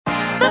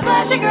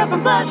Flashy girl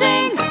from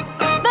Flushing,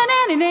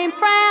 the nanny named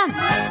Fran.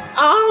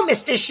 Oh,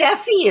 Mr.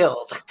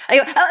 Sheffield.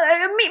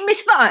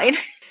 Miss Fine.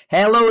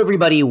 Hello,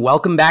 everybody.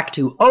 Welcome back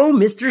to Oh,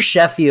 Mr.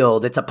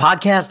 Sheffield. It's a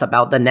podcast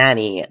about The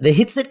Nanny, the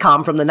hit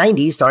sitcom from the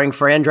 90s starring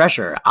Fran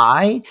Drescher.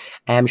 I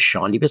am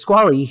Sean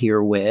DiPasquale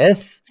here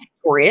with...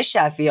 Victoria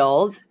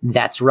Sheffield.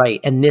 That's right.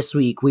 And this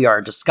week we are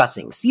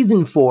discussing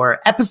Season 4,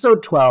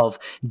 Episode 12,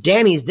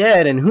 Danny's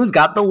Dead and Who's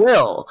Got the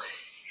Will?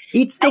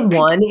 It's the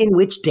one in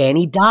which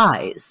Danny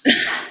dies.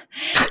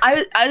 I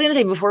was going to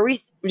say, before we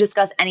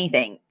discuss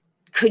anything,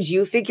 could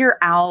you figure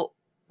out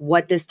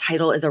what this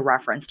title is a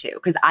reference to?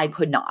 Because I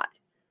could not.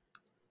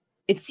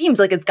 It seems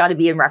like it's got to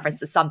be in reference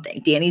to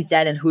something. Danny's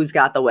Dead and Who's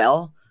Got the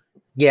Will?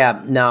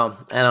 Yeah, no,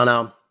 I don't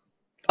know.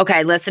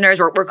 Okay, listeners,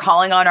 we're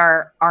calling on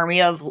our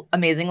army of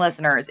amazing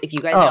listeners. If you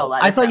guys know,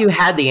 let us I thought know. you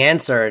had the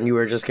answer and you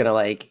were just going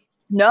to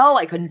No,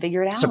 I couldn't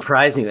figure it out.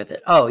 surprise me with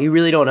it. Oh, you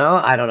really don't know?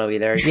 I don't know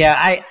either. Yeah,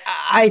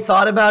 I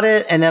thought about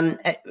it and then,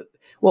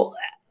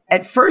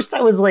 at first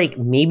I was like,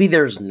 maybe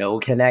there's no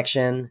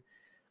connection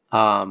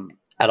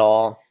at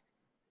all.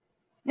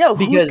 No,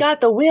 Because- Who's Got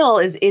the Will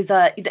is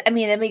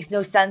it makes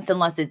no sense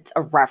unless it's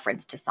a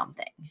reference to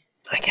something.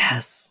 I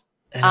guess.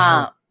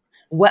 I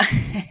Well,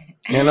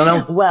 don't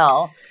know.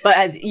 Well, but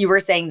as you were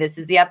saying, this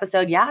is the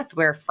episode, yes,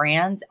 where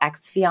Fran's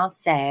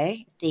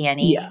ex-fiance,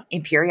 Danny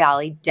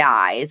Imperiali,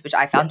 dies, which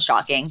I found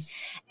shocking.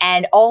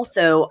 And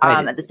also,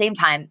 at the same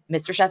time,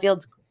 Mr.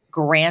 Sheffield's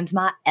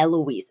grandma,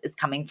 Eloise, is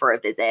coming for a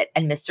visit.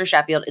 And Mr.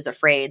 Sheffield is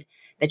afraid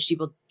that she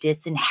will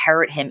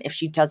disinherit him if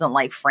she doesn't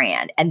like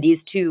Fran. And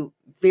these two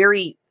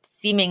very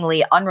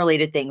seemingly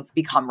unrelated things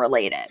become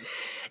related.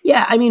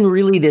 Yeah, I mean,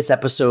 really, this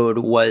episode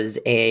was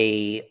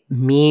a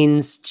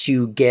means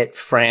to get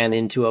Fran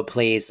into a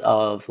place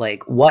of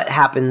what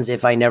happens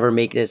if I never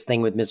make this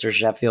thing with Mr.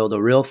 Sheffield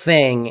a real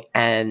thing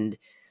and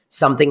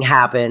something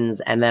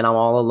happens and then I'm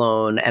all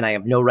alone and I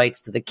have no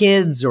rights to the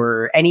kids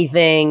or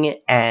anything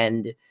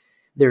and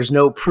there's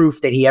no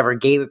proof that he ever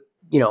gave,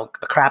 a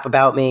crap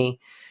about me.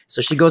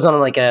 So she goes on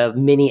a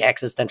mini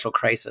existential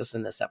crisis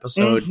in this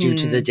episode due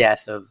to the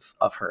death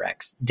of her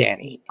ex,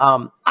 Danny.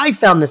 I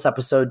found this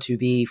episode to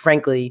be,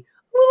 frankly,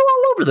 a little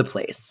all over the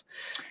place.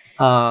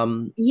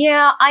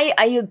 Yeah,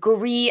 I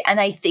agree. And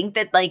I think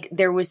that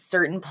there was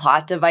certain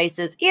plot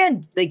devices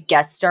and the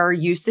guest star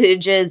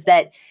usages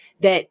that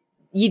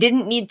you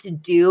didn't need to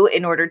do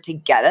in order to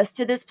get us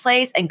to this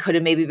place and could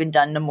have maybe been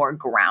done in a more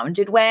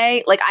grounded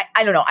way.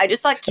 I don't know. I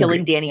just thought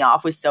killing Danny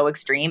off was so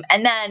extreme.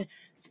 And then,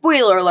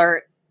 spoiler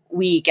alert,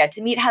 we get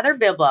to meet Heather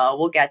Biblo.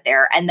 We'll get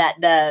there. And that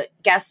the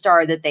guest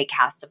star that they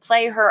cast to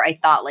play her, I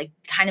thought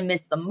kind of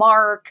missed the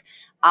mark.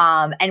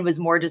 And was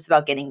more just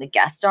about getting the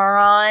guest star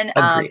on,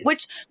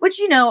 which,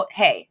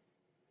 hey,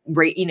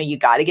 you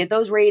got to get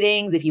those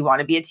ratings if you want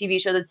to be a TV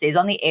show that stays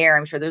on the air.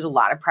 I'm sure there's a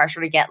lot of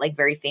pressure to get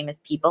very famous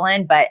people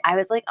in, but I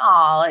was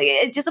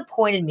it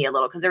disappointed me a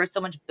little because there was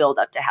so much build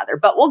up to Heather,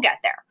 but we'll get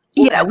there.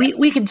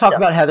 We can talk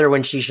about Heather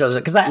when she shows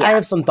up because I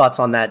have some thoughts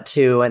on that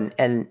too, and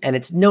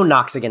it's no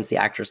knocks against the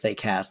actress they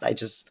cast.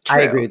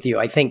 I agree with you.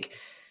 I think,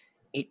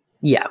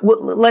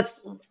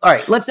 let's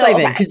dive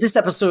in because this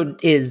episode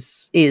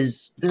is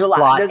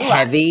plot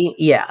heavy.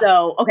 Yeah.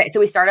 So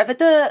we start off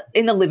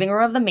in the living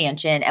room of the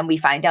mansion, and we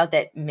find out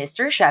that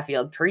Mr.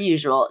 Sheffield, per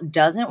usual,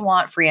 doesn't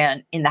want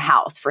Fran in the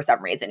house for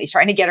some reason. He's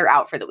trying to get her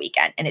out for the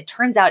weekend, and it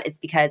turns out it's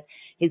because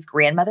his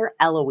grandmother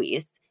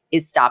Eloise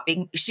is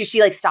stopping. She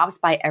stops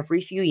by every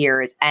few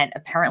years. And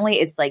apparently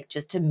it's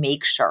just to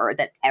make sure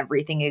that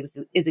everything is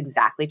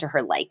exactly to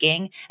her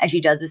liking. And she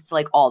does this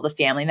to all the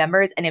family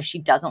members. And if she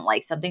doesn't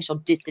like something, she'll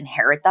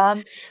disinherit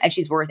them. And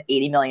she's worth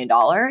 $80 million.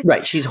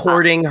 Right. She's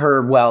hoarding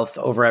her wealth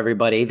over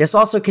everybody. This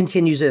also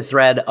continues a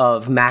thread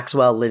of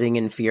Maxwell living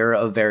in fear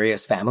of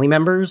various family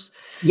members.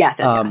 Yes.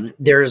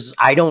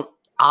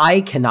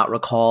 I cannot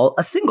recall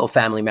a single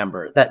family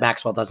member that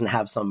Maxwell doesn't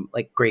have some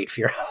great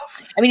fear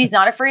of. I mean, he's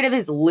not afraid of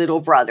his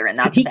little brother, and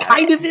that's he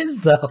kind of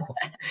is though.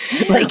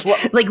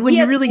 When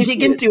you really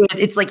dig into it,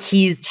 it's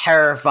he's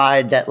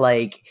terrified that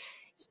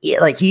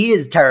he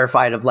is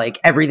terrified of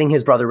everything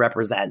his brother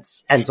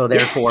represents, and so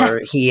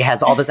therefore he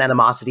has all this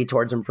animosity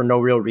towards him for no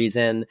real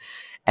reason.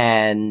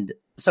 And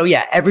so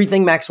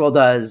everything Maxwell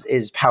does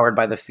is powered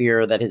by the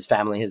fear that his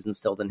family has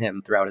instilled in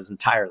him throughout his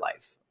entire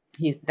life.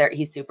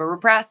 He's super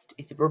repressed.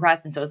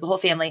 And so is the whole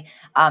family,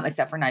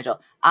 except for Nigel.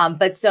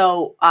 But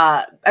so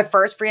at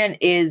first, Fran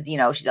is,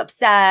 she's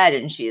upset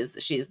and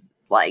she's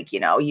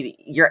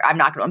I'm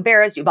not going to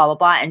embarrass you, blah, blah,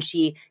 blah. And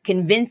she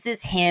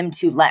convinces him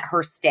to let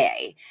her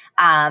stay.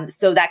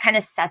 So that kind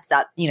of sets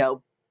up,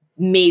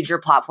 major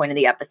plot point of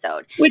the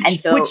episode.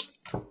 Which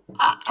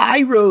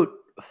I wrote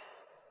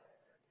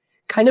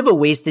kind of a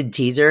wasted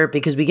teaser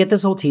because we get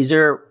this whole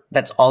teaser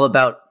that's all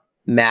about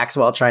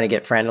Maxwell trying to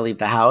get Fran to leave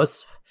the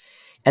house.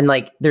 And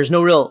there's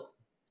no real,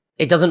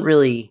 it doesn't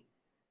really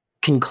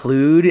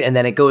conclude. And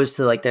then it goes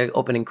to the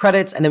opening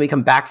credits. And then we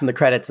come back from the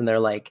credits and they're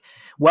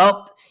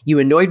well, you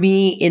annoyed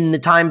me in the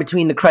time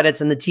between the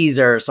credits and the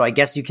teaser. So I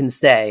guess you can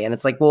stay. And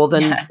it's well,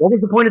 then what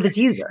was the point of the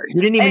teaser?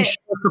 You didn't even show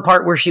us the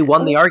part where she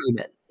won the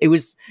argument. It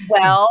was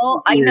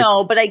Well, I weird.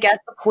 know, but I guess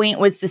the point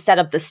was to set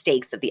up the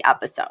stakes of the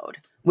episode,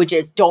 which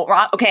is don't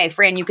rock. Okay,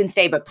 Fran, you can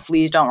stay, but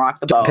please don't rock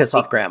the boat. Piss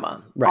off grandma.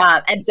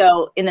 Right. And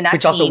so in the next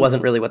Which also scene,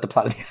 wasn't really what the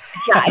plot of the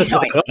yeah, episode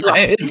I know. was.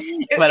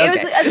 It But was,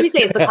 okay. as we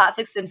say, it's the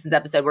classic Simpsons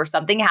episode where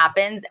something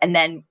happens and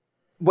then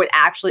what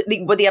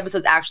the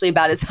episode's actually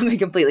about is something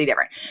completely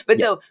different. But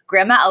so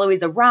Grandma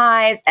Eloise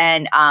arrives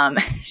and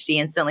she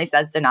instantly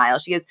says to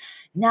Niles, she goes,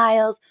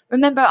 Niles,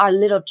 remember our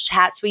little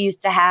chats we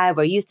used to have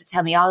where you used to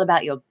tell me all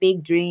about your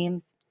big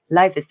dreams?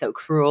 Life is so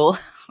cruel.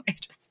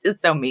 It just is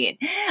so mean.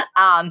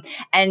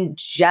 And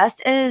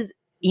just as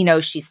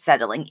she's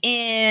settling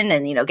in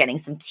and, getting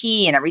some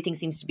tea and everything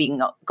seems to be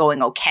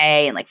going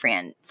okay. And like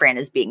Fran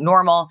is being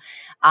normal.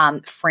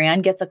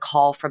 Fran gets a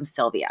call from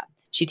Sylvia.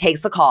 She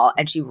takes the call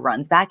and she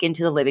runs back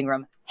into the living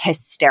room,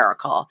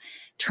 hysterical.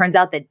 Turns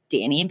out that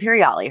Danny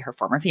Imperiale, her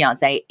former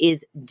fiance,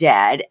 is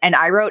dead. And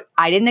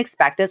I didn't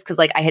expect this because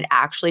I had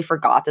actually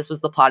forgot this was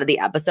the plot of the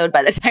episode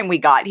by the time we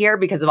got here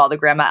because of all the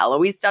Grandma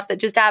Eloise stuff that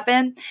just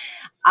happened.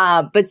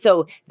 But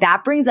so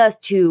that brings us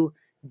to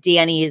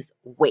Danny's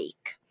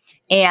wake.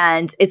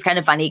 And it's kind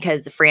of funny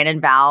because Fran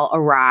and Val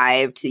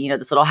arrived to,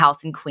 this little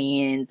house in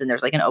Queens and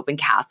there's an open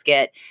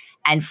casket.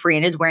 And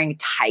Fran is wearing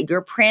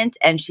tiger print.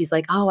 And she's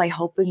like, oh, I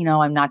hope,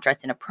 I'm not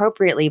dressed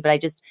inappropriately, but I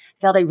just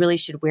felt I really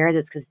should wear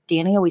this because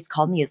Danny always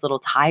called me his little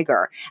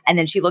tiger. And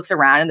then she looks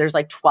around and there's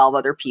 12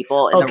 other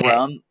people in the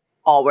room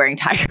all wearing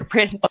tiger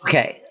prints.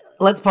 Okay,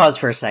 let's pause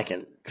for a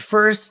second.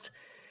 First,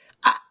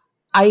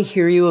 I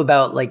hear you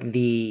about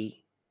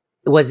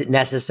was it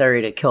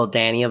necessary to kill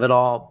Danny of it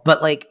all?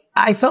 But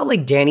I felt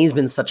like Danny's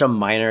been such a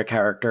minor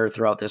character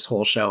throughout this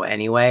whole show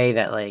anyway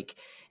that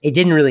it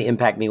didn't really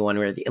impact me one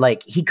way or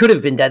the he could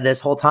have been dead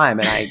this whole time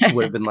and I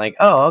would have been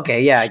oh,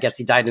 okay, yeah, I guess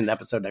he died in an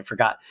episode and I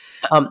forgot.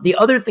 The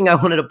other thing I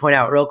wanted to point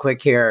out real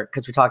quick here,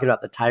 because we're talking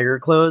about the tiger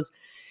clothes,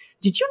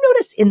 did you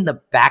notice in the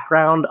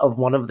background of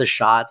one of the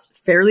shots,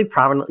 fairly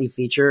prominently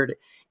featured,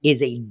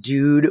 is a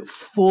dude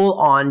full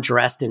on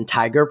dressed in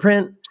tiger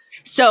print?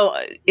 So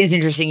it's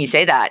interesting you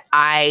say that.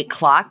 I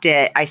clocked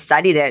it. I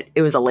studied it.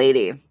 It was a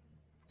lady.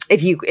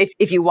 If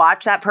you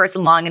watch that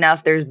person long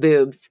enough, there's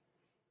boobs.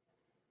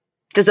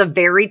 Just a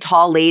very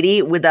tall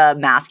lady with a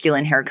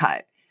masculine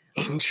haircut.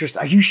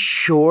 Interesting. Are you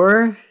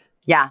sure?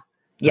 Yeah.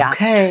 Yeah.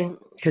 Okay.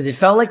 Because it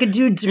felt like a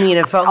dude to me and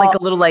it felt like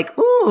a little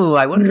ooh,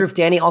 I wonder if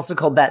Danny also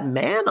called that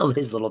man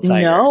his little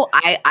tiger. No,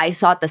 I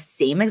thought the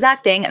same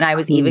exact thing and I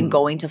was even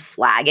going to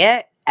flag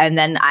it. And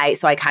then I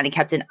kind of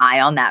kept an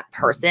eye on that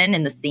person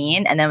in the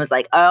scene and then was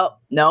oh,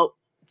 nope.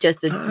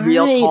 Just a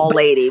real tall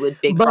lady with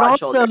big broad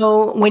shoulders. But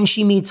also, when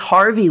she meets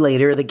Harvey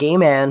later, the gay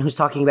man who's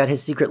talking about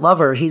his secret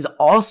lover, he's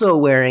also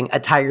wearing a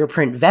tiger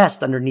print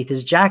vest underneath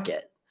his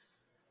jacket.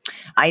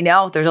 I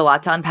know. There's a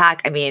lot to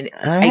unpack. I mean,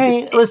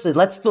 listen,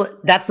 that's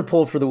the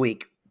poll for the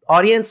week.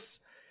 Audience,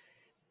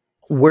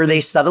 were they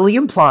subtly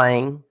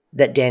implying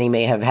that Danny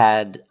may have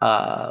had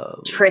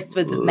trysts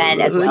with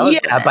men as well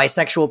as women?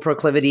 Bisexual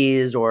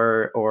proclivities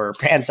or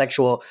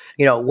pansexual?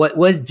 What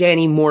was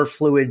Danny more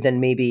fluid than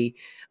maybe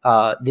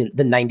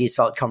the 90s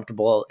felt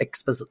comfortable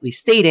explicitly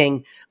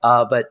stating,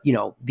 but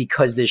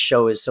because this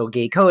show is so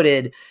gay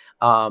coded,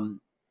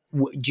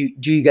 do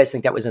you guys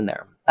think that was in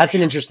there? That's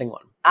an interesting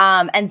one.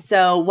 And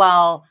so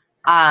while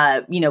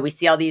we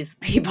see all these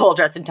people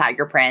dressed in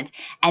tiger print,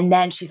 and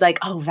then she's like,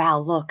 "Oh,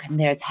 Val, look, and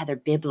there's Heather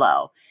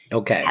Biblow."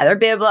 Okay, Heather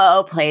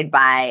Biblow, played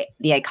by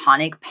the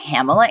iconic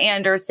Pamela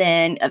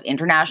Anderson of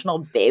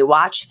international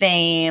Baywatch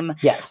fame.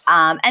 Yes.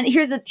 And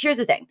here's the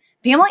thing.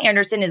 Pamela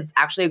Anderson is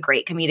actually a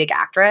great comedic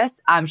actress.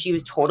 She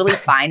was totally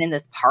fine in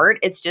this part.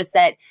 It's just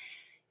that,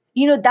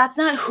 that's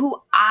not who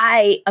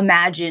I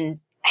imagined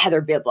Heather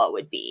Biblow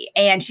would be.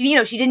 And she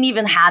didn't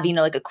even have,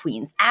 a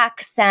Queen's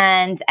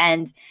accent.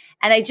 And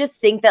I just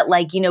think that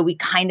we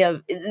kind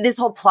of, this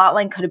whole plot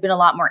line could have been a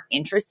lot more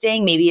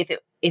interesting. Maybe if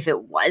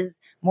it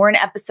was more an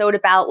episode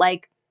about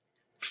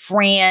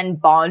Fran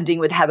bonding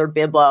with Heather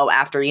Biblow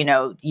after,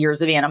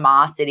 years of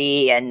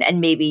animosity and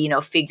maybe,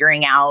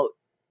 figuring out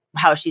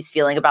how she's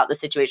feeling about the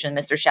situation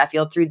with Mr.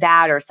 Sheffield through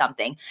that or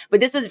something. But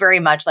this was very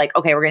much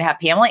okay, we're going to have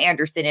Pamela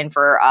Anderson in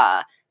for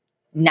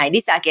 90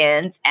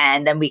 seconds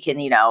and then we can,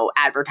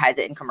 advertise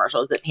it in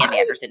commercials that Pam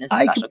Anderson is a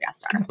special guest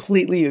star. I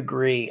completely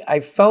agree. I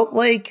felt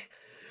on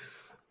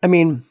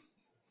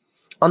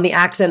the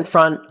accent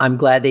front, I'm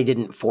glad they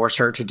didn't force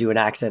her to do an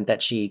accent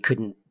that she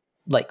couldn't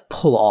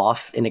pull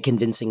off in a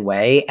convincing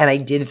way. And I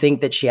did think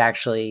that she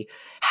actually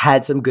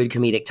had some good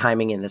comedic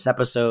timing in this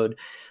episode,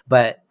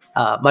 but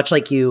much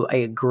like you, I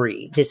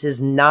agree. This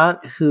is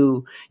not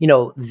who,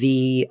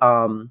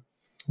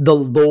 the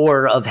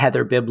lore of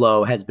Heather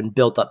Biblow has been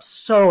built up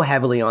so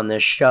heavily on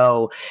this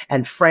show,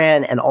 and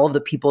Fran and all of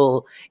the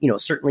people,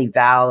 certainly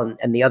Val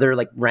and the other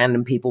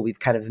random people we've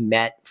kind of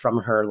met from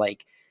her,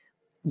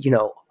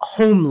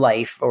 home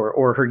life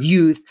or her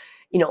youth,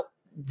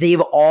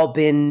 they've all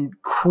been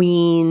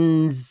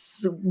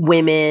queens,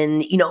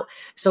 women,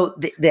 so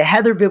the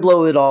Heather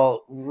Biblow it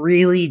all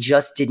really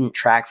just didn't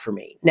track for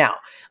me. Now,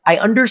 I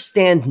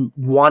understand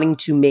wanting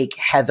to make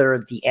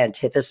Heather the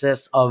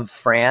antithesis of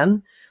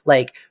Fran,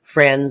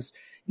 Fran's,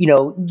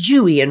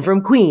 Jewy and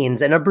from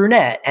Queens and a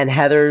brunette, and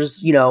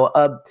Heather's,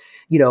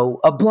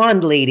 a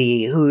blonde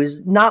lady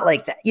who's not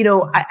like that.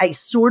 I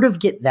sort of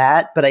get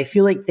that, but I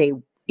feel like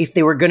if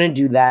they were going to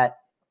do that,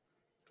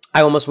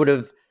 I almost would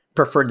have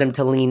preferred them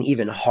to lean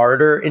even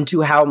harder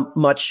into how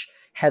much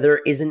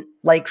Heather isn't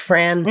like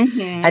Fran.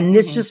 Mm-hmm, and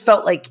this just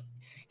felt like,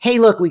 hey,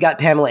 look, we got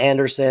Pamela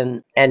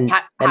Anderson, and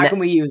how can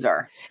we use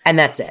her? And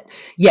that's it.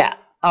 Yeah.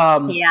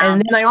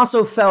 And then I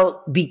also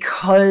felt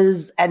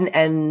because, and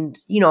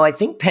I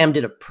think Pam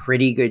did a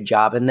pretty good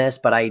job in this,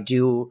 but I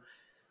do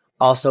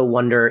also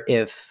wonder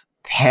if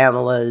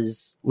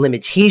Pamela's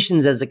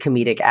limitations as a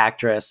comedic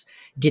actress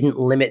didn't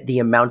limit the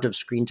amount of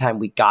screen time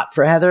we got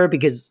for Heather,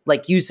 because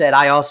like you said,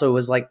 I also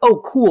was like,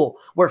 oh, cool.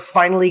 We're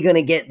finally going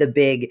to get the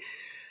big,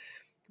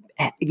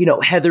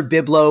 Heather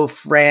Biblo,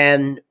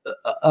 Fran,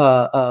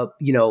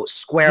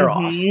 square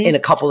off in a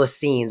couple of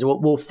scenes.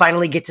 We'll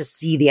finally get to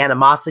see the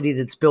animosity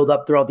that's built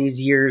up through all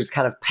these years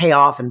kind of pay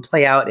off and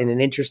play out in an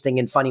interesting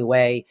and funny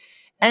way.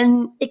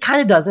 And it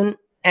kind of doesn't.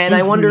 And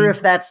I wonder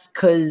if that's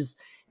because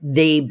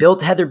they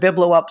built Heather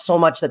Biblo up so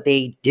much that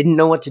they didn't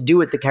know what to do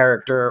with the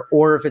character,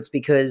 or if it's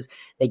because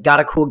they got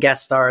a cool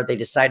guest star, they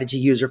decided to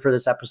use her for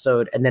this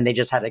episode, and then they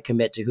just had to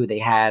commit to who they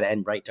had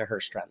and write to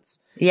her strengths.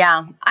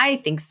 Yeah, I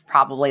think it's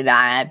probably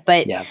that.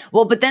 But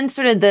but then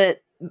sort of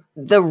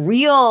the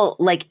real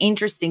like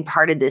interesting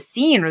part of this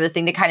scene, or the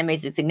thing that kind of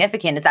makes it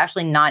significant, it's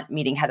actually not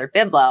meeting Heather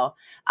Biblo.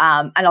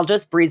 And I'll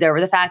just breeze over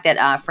the fact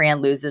that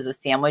Fran loses a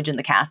sandwich in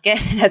the casket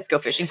and has to go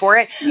fishing for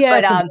it. Yeah,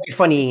 but, it's a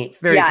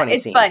very funny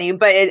it's scene. Funny,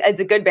 but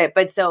it's a good bit.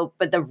 But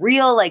the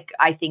real, like,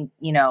 I think,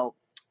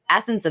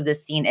 essence of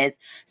this scene is,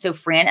 so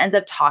Fran ends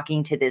up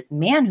talking to this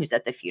man who's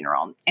at the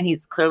funeral, and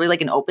he's clearly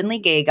like an openly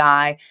gay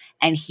guy.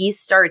 And he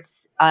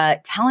starts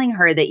telling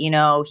her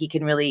that, he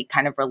can really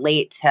kind of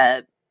relate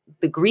to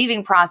the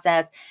grieving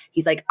process.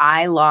 He's like,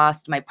 I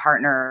lost my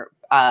partner,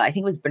 I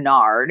think it was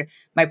Bernard,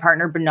 my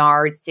partner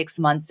Bernard 6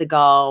 months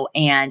ago.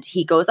 And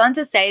he goes on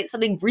to say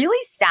something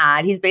really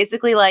sad. He's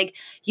basically like,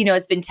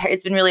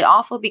 it's been really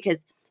awful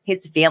because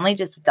his family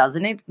just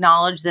doesn't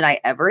acknowledge that I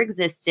ever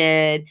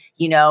existed.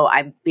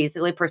 I'm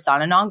basically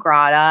persona non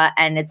grata.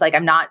 And it's like,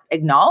 I'm not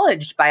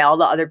acknowledged by all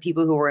the other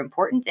people who were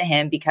important to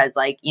him because,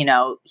 like, he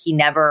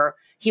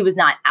was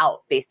not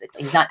out,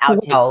 basically. He's not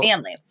out to his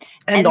family.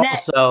 And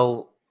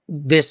also,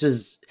 this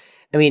was,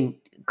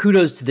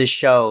 kudos to the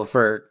show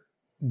for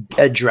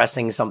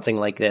addressing something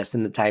like this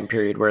in the time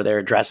period where they're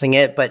addressing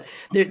it. But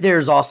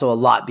there's also a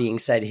lot being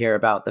said here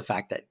about the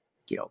fact that,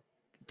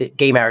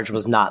 gay marriage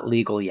was not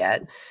legal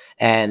yet.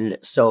 And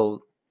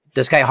so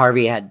this guy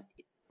Harvey had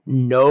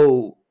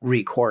no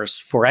recourse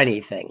for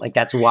anything. Like,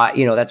 that's why,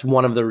 that's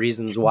one of the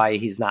reasons why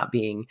he's not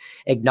being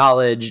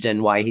acknowledged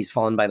and why he's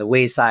fallen by the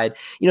wayside.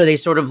 They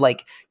sort of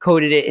like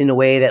coded it in a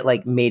way that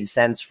like made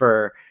sense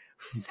for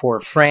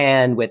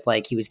Fran, with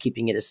like he was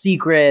keeping it a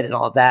secret and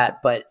all of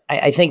that. But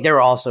I think they were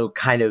also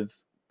kind of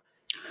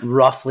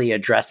roughly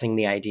addressing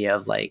the idea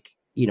of like,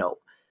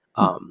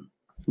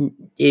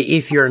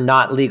 if you're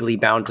not legally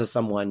bound to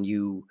someone,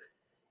 you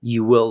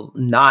will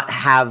not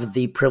have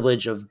the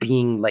privilege of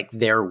being like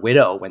their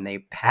widow when they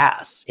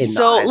pass. A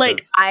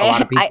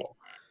lot of people.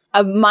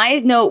 My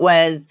note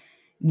was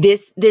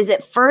this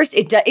at first,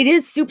 it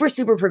is super,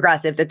 super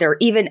progressive that they're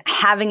even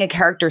having a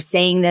character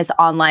saying this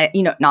on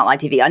not live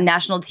TV, on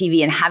national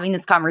TV, and having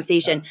this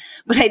conversation.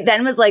 But I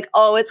then was like,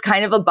 oh, it's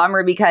kind of a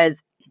bummer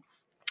because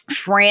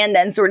Fran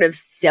then sort of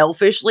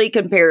selfishly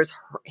compares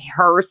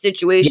her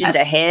situation to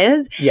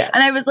his. Yes.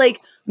 And I was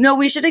like, no,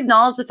 we should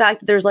acknowledge the fact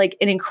that there's like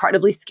an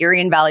incredibly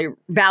scary and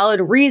valid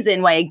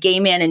reason why a gay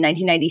man in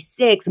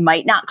 1996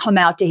 might not come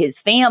out to his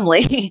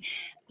family,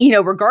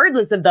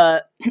 regardless of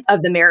the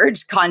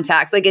marriage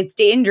context. Like, it's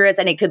dangerous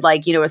and it could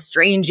like,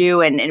 estrange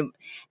you. And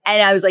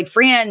I was like,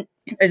 Fran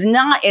is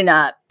not in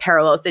a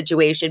parallel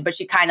situation, but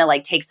she kind of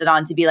like takes it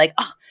on to be like,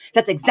 oh,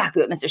 that's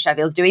exactly what Mr.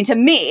 Sheffield's doing to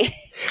me.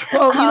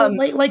 Well,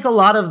 like a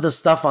lot of the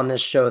stuff on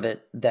this show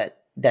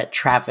that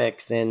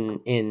traffics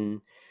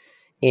in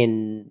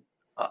the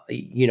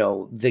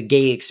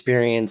gay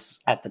experience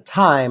at the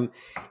time,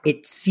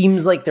 it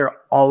seems like they're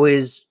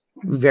always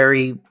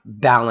very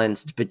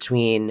balanced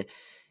between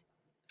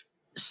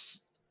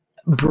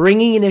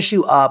bringing an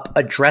issue up,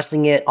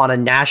 addressing it on a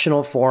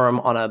national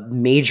forum, on a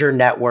major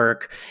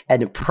network,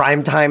 and a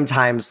primetime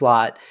time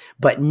slot,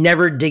 but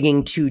never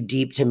digging too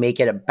deep to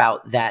make it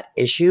about that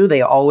issue.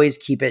 They always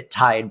keep it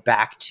tied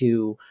back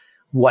to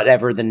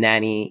whatever the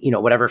nanny,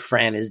 whatever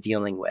Fran is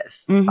dealing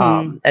with.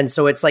 And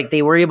so it's like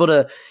they were able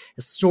to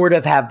sort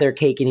of have their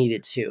cake and eat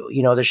it too.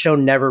 The show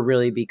never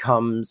really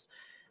becomes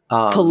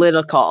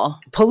political,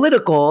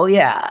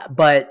 yeah,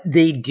 but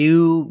they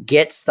do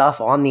get stuff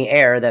on the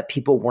air that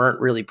people weren't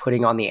really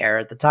putting on the air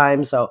at the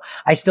time. So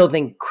I still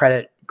think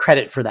credit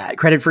for that,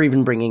 credit for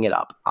even bringing it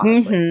up,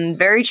 honestly.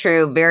 Very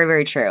true. Very,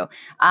 very true.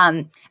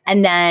 And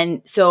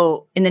then,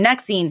 so in the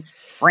next scene,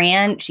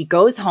 Fran, she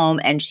goes home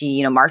and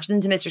she, marches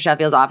into Mr.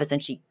 Sheffield's office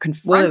and she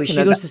confronts him.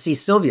 She goes to see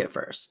Sylvia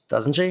first,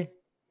 doesn't she?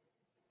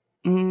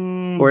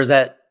 Or is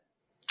that?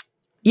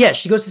 Yeah,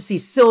 she goes to see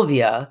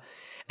Sylvia.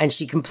 and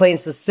she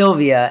complains to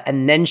Sylvia,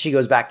 and then she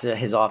goes back to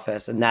his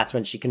office, and that's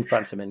when she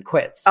confronts him and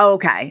quits.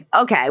 Okay.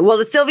 Well,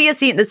 the Sylvia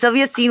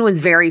scene was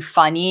very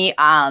funny.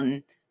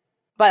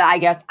 But I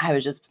guess I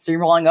was just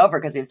steamrolling over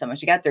because we have so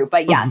much to get through.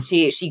 But yes,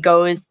 she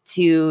goes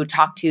to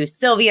talk to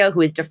Sylvia,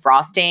 who is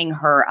defrosting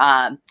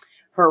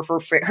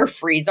her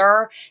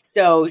freezer.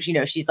 So,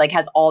 she's like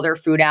has all their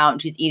food out,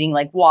 and she's eating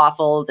like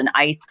waffles and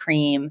ice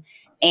cream.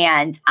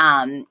 And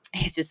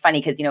it's just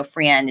funny because,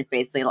 Fran is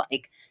basically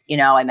like,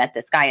 I met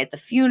this guy at the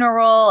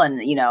funeral,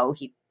 and,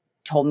 he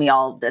told me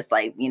all this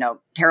like,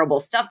 terrible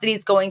stuff that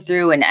he's going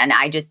through. And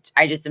I just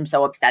am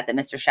so upset that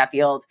Mr.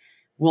 Sheffield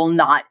will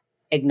not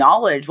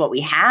acknowledge what we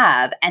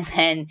have. And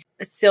then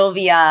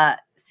Sylvia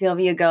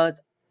goes,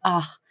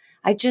 "Oh,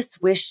 I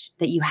just wish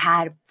that you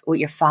had what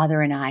your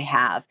father and I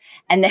have."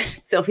 And then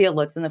Sylvia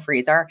looks in the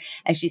freezer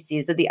and she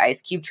sees that the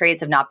ice cube trays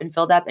have not been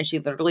filled up. And she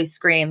literally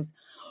screams,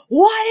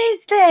 "What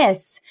is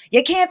this?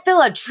 You can't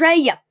fill a tray,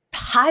 you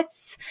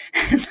putz."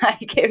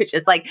 Like, it was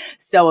just like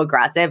so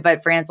aggressive.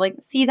 But Fran's like,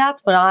 "See,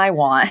 that's what I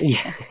want."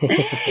 Yeah.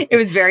 It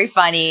was very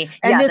funny.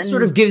 And yes, that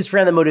sort of gives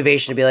Fran the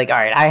motivation to be like, all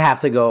right, I have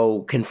to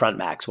go confront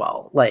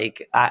Maxwell.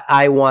 Like,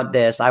 I want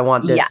this. I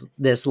want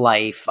this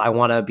life. I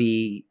want to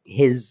be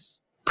his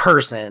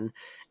person.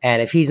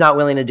 And if he's not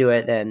willing to do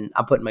it, then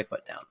I'm putting my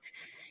foot down.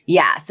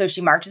 Yeah. So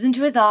she marches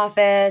into his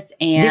office,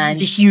 and this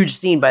is a huge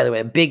scene, by the way.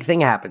 A big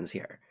thing happens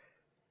here.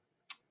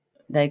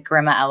 The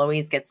Grandma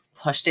Eloise gets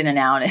pushed in and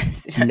out.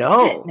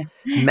 No.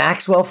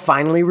 Maxwell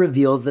finally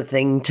reveals the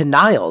thing to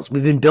Niles.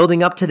 We've been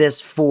building up to this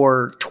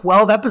for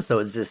 12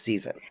 episodes this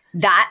season.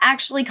 That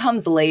actually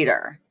comes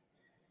later.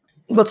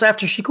 Well, it's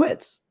after she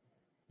quits.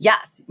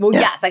 Yes. Well,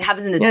 yes, like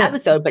happens in this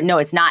episode, but no,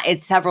 it's not.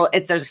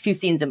 There's a few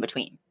scenes in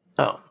between.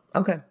 Oh,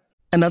 okay.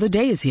 Another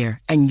day is here,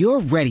 and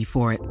you're ready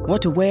for it.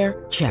 What to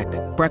wear? Check.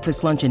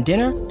 Breakfast, lunch, and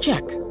dinner?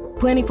 Check.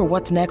 Planning for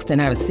what's next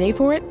and how to save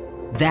for it?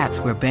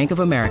 That's where Bank of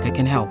America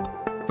can help.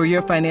 For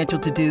your financial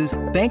to-dos,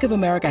 Bank of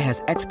America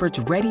has experts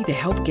ready to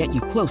help get you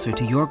closer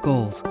to your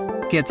goals.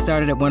 Get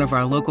started at one of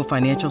our local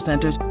financial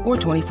centers or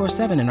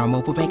 24/7 in our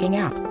mobile banking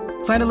app.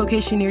 Find a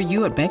location near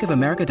you at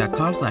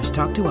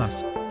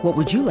bankofamerica.com/talktous. What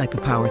would you like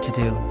the power to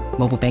do?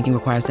 Mobile banking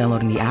requires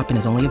downloading the app and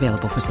is only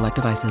available for select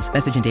devices.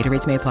 Message and data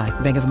rates may apply.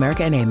 Bank of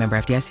America NA, member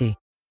FDIC.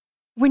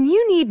 When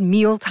you need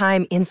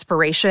mealtime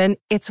inspiration,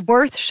 it's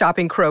worth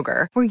shopping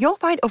Kroger, where you'll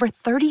find over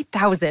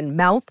 30,000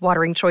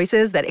 mouth-watering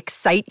choices that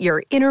excite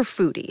your inner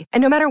foodie.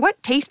 And no matter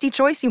what tasty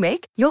choice you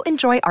make, you'll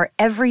enjoy our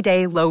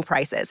everyday low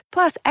prices,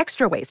 plus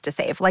extra ways to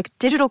save, like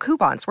digital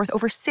coupons worth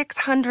over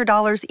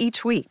 $600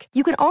 each week.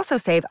 You can also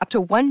save up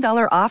to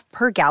 $1 off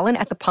per gallon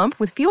at the pump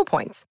with fuel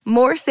points.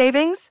 More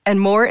savings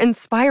and more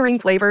inspiring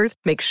flavors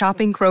make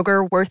shopping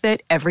Kroger worth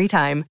it every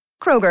time.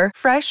 Kroger,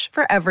 fresh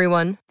for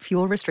everyone.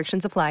 Fuel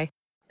restrictions apply.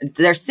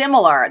 They're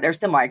similar.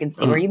 I can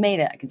see where you made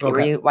it. I can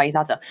see why you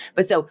thought so.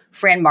 But so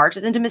Fran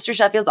marches into Mr.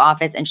 Sheffield's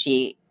office, and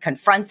she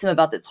confronts him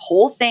about this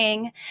whole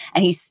thing.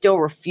 And he still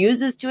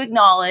refuses to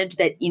acknowledge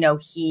that,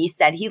 he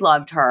said he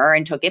loved her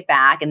and took it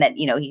back, and that,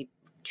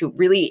 to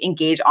really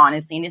engage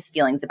honestly in his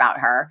feelings about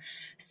her.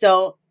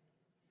 So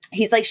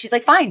she's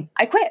like, "Fine,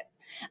 I quit."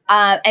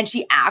 And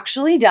she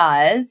actually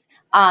does.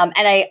 And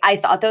I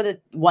thought, though,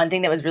 that one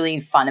thing that was really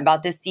fun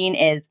about this scene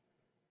is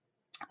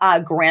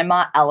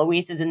Grandma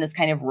Eloise is in this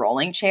kind of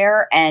rolling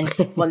chair. And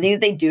one thing that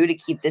they do to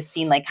keep this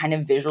scene like kind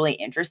of visually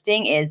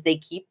interesting is they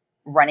keep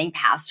running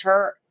past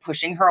her,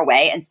 pushing her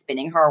away and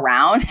spinning her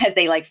around as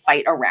they like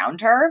fight around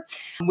her,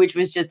 which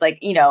was just like,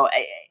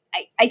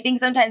 I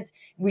think sometimes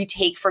we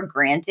take for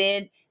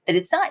granted that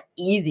it's not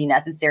easy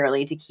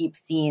necessarily to keep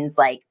scenes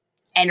like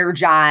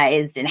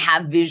energized and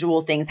have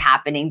visual things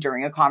happening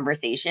during a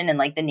conversation. And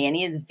like the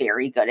nanny is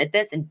very good at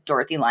this, and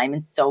Dorothy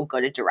Lyman's so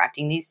good at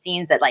directing these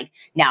scenes that like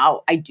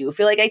now I do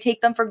feel like I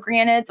take them for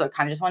granted. So I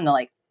kind of just wanted to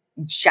like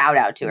shout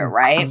out to it,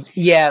 right?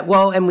 Yeah.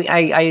 Well, and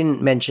I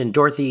didn't mention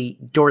Dorothy,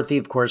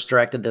 of course,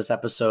 directed this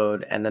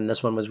episode, and then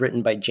this one was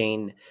written by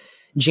Jane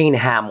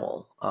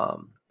Hamill,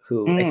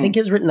 who I think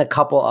has written a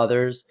couple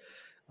others.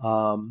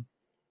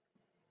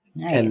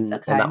 Nice.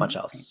 And not much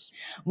else.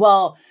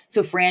 Well,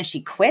 so Fran,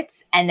 she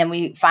quits, and then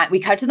we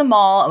cut to the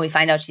mall, and we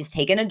find out she's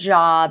taken a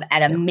job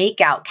at a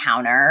makeout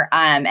counter.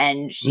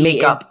 And she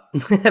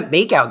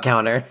makeout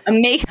counter. A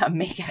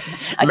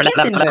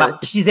kissing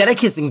booth. She's at a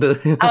kissing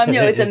booth.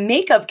 No, it's a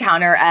makeup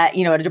counter at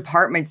a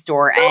department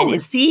store.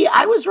 And see,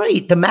 I was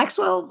right. The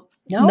Maxwell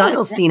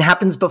Niles scene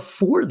happens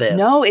before this.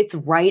 No, it's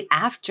right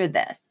after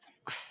this.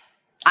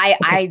 I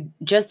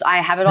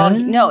have it all.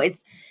 No,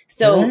 it's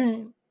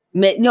so.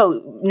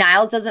 No,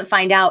 Niles doesn't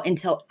find out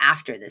until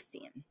after this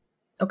scene.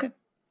 Okay.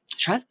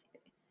 Trust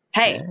me.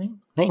 Hey,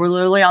 we're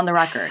literally on the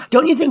record.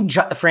 Don't you think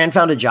Fran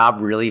found a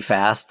job really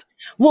fast?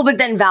 Well, but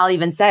then Val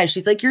even says,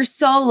 she's like, "You're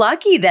so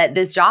lucky that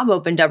this job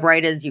opened up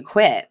right as you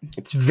quit."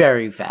 It's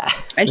very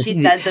fast. And she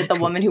says that the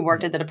woman who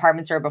worked at the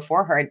department store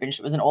before her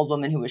was an old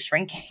woman who was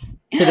shrinking.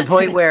 To the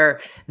point where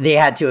they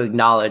had to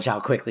acknowledge how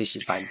quickly she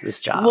finds this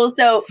job. Well,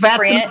 so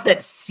fast enough that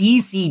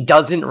Cece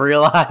doesn't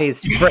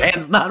realize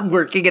Fran's not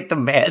working at the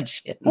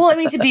mansion. Well, I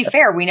mean, to be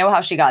fair, we know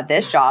how she got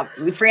this job.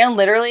 Fran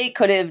literally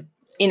could have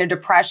in a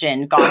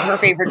depression, gone to her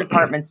favorite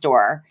department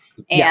store,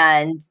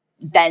 and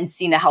then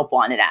seen a help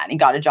wanted ad and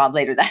got a job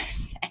later that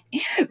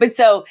day. But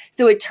so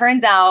it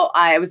turns out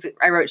I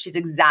wrote, she's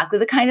exactly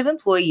the kind of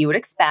employee you would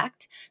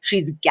expect.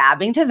 She's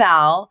gabbing to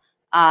Val,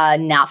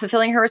 not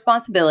fulfilling her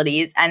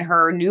responsibilities. And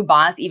her new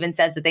boss even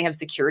says that they have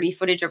security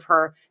footage of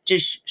her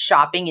just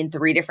shopping in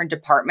 3 different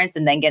departments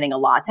and then getting a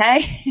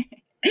latte.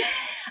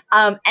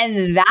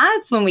 And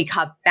that's when we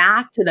cut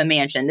back to the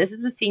mansion. This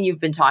is the scene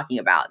you've been talking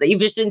about that you've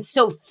just been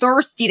so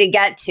thirsty to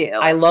get to.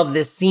 I love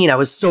this scene. I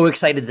was so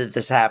excited that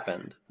this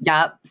happened.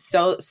 Yep.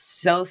 So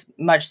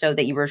much so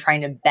that you were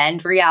trying to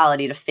bend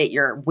reality to fit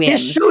your whims.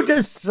 This show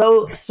does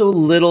so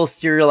little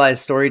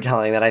serialized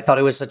storytelling that I thought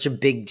it was such a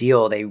big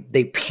deal.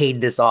 They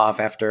paid this off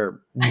after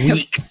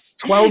weeks,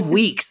 12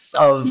 weeks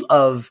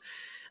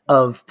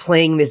of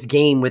playing this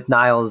game with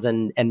Niles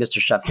and Mr.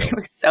 Sheffield. It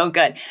was so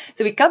good.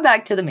 So we come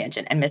back to the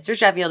mansion and Mr.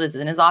 Sheffield is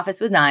in his office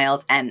with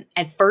Niles. And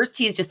at first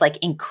he's just like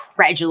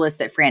incredulous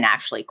that Fran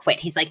actually quit.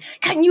 He's like,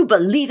 can you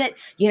believe it?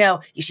 You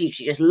know, she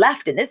just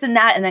left and this and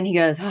that. And then he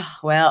goes,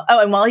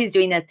 and while he's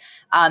doing this,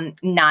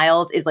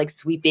 Niles is like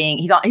sweeping.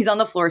 He's on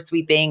the floor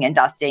sweeping and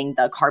dusting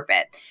the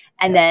carpet.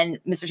 And then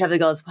Mr. Sheffield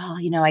goes, well,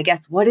 you know, I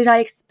guess what did I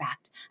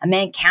expect? A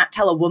man can't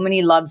tell a woman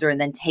he loves her and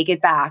then take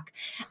it back.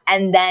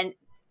 And then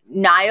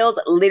Niles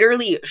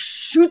literally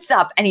shoots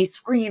up and he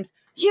screams,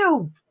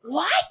 you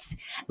what?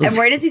 And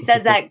right as he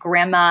says that,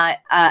 Grandma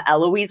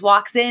Eloise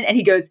walks in and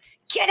he goes,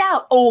 get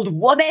out, old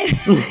woman.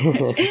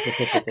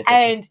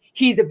 And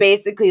he's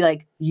basically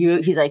like,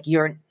 he's like,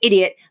 you're an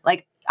idiot.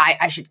 Like,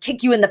 I should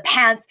kick you in the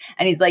pants.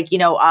 And he's like, you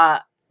know,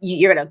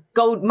 you're going to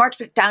go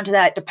march down to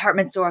that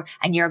department store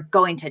and you're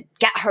going to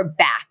get her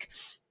back.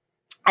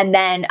 And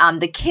then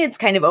the kids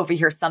kind of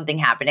overhear something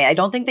happening. I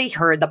don't think they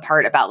heard the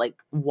part about like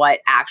what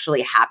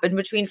actually happened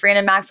between Fran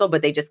and Maxwell,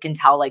 but they just can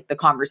tell like the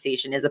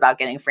conversation is about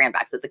getting Fran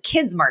back. So the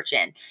kids march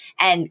in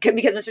and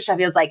because Mr.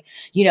 Sheffield's like,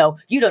 you know,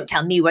 you don't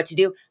tell me what to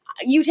do.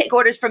 You take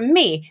orders from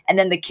me. And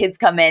then the kids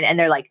come in and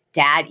they're like,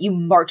 Dad, you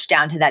march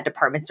down to that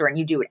department store and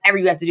you do whatever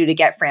you have to do to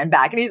get Fran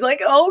back. And he's like,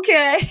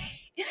 okay.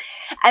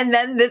 And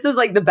then this was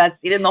like the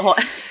best scene in the whole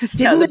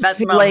Didn't this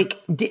feel like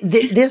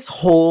this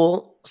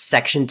whole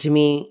section to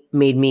me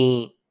made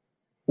me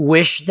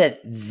wish that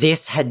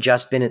this had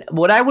just been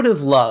what I would have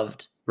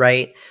loved,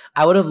 right?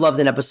 I would have loved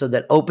an episode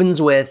that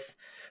opens with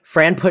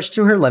Fran pushed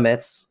to her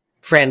limits,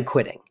 Fran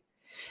quitting.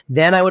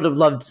 Then I would have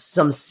loved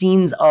some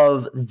scenes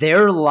of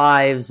their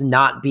lives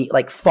not be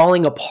like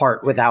falling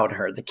apart without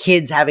her, the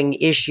kids having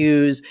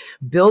issues,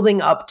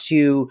 building up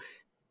to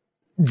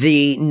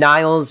the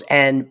Niles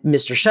and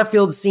Mr.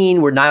 Sheffield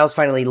scene where Niles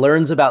finally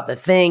learns about the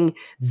thing.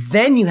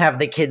 Then you have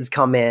the kids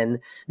come in.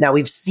 Now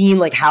we've seen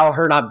like how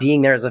her not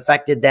being there has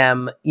affected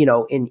them, you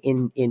know,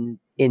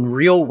 in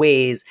real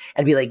ways,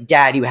 and be like,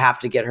 Dad, you have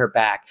to get her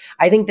back.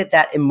 I think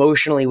that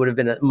emotionally would have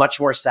been a much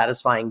more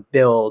satisfying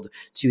build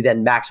to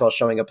then Maxwell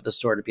showing up at the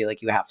store to be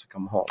like, you have to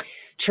come home.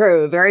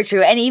 True, very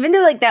true. And even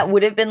though like that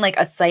would have been like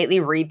a slightly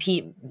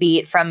repeat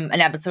beat from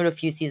an episode a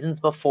few seasons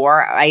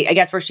before, I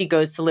guess where she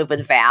goes to live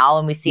with Val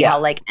and we see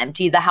how like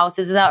empty the house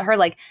is without her,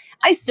 like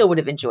I still would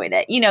have enjoyed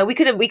it. You know, we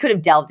could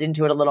have delved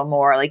into it a little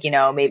more, like, you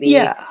know, maybe.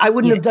 Yeah, I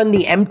wouldn't have done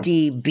the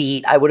empty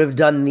beat. I would have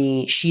done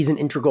the she's an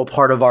integral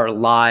part of our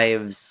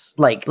lives.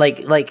 Like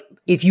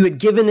if you had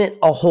given it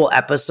a whole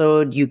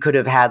episode, you could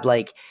have had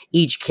like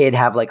each kid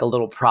have like a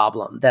little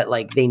problem that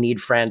like they need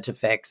Fran to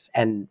fix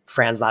and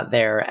Fran's not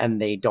there and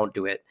they don't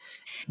do it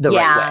the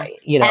right way,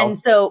 you know? And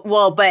so,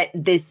 but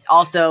this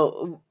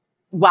also,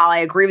 while I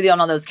agree with you on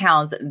all those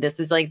counts, this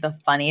is like the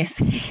funniest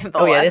thing of the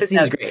whole episode. This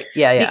seems great.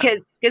 Yeah.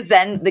 Because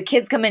then the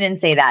kids come in and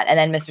say that, and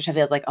then Mr.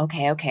 Sheffield's like,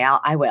 okay,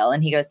 I will.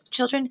 And he goes,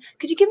 children,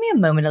 could you give me a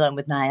moment alone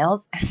with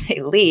Niles? And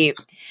they leave.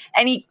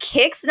 And he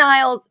kicks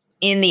Niles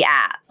in the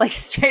ass, like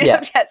straight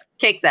up just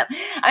kicks him.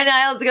 And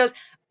Niles goes,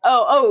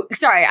 oh,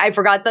 sorry, I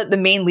forgot that the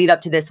main lead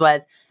up to this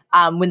was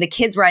when the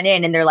kids run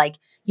in and they're like,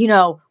 you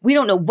know, we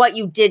don't know what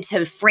you did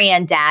to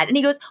Fran, Dad. And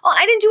he goes, oh,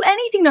 I didn't do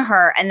anything to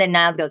her. And then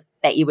Niles goes,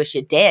 bet you wish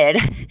you did.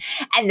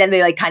 And then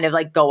they like kind of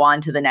like go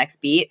on to the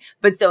next beat.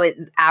 But so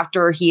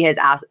after he has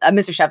asked,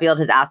 Mr. Sheffield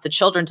has asked the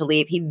children to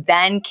leave, he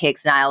then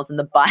kicks Niles in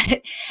the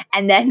butt.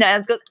 And then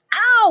Niles goes,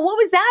 ow, what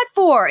was that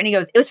for? And he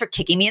goes, it was for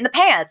kicking me in the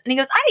pants. And he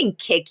goes, I didn't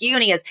kick you.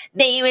 And he goes,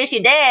 bet you wish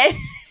you did.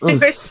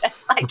 It was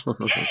just like,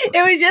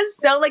 it was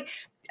just so like,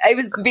 it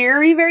was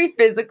very, very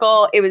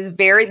physical. They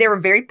were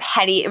very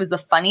petty. It was the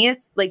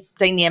funniest like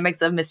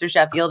dynamics of Mr.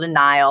 Sheffield and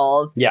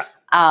Niles. Yeah.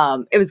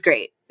 It was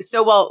great.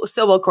 So well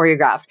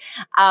choreographed.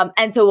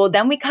 And so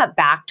then we cut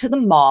back to the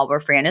mall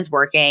where Fran is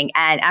working,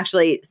 and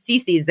actually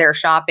Cece's there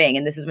shopping.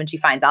 And this is when she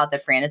finds out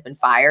that Fran has been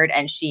fired,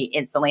 and she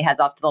instantly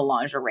heads off to the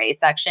lingerie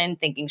section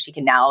thinking she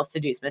can now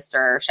seduce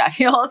Mr.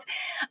 Sheffield.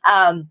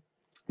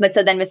 But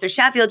so then Mr.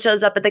 Sheffield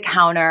shows up at the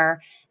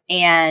counter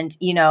and,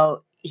 you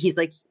know, he's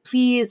like,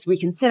 please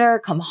reconsider,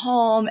 come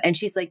home. And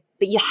she's like,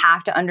 but you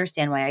have to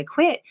understand why I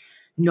quit.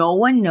 No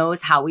one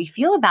knows how we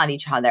feel about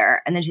each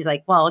other. And then she's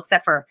like, well,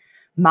 except for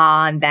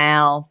Ma and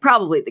Val,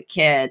 probably the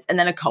kids. And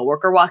then a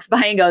coworker walks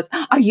by and goes,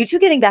 are you two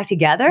getting back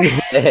together?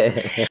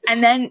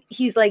 And then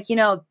he's like, you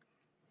know,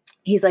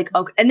 he's like,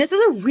 okay. And this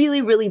was a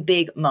really, really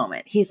big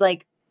moment. He's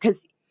like,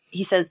 because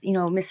he says,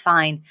 Miss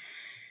Fine,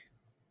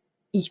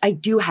 I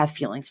do have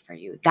feelings for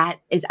you. That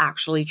is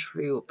actually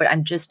true, but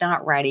I'm just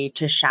not ready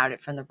to shout it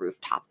from the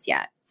rooftops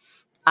yet.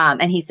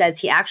 And he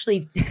says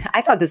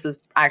I thought this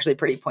was actually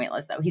pretty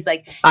pointless though. He's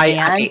like,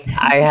 I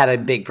had a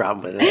big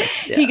problem with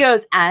this. Yeah. He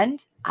goes,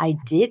 and I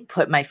did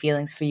put my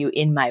feelings for you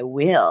in my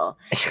will.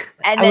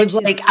 And I was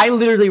like, I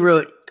literally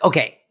wrote,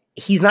 okay,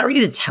 he's not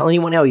ready to tell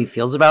anyone how he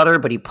feels about her,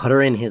 but he put her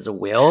in his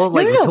will.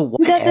 Like, no, to what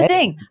that's end? the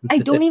thing. I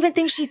don't even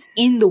think she's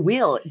in the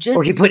will. Just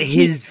or he put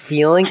his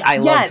feeling. I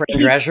love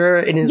Fran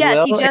Drescher in his will.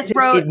 Yes, he just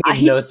wrote. It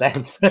made no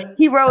sense.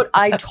 He wrote,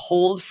 I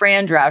told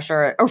Fran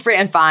Drescher or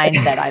Fran Fine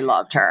that I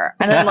loved her,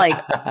 and I'm like,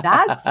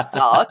 that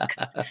sucks.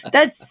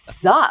 That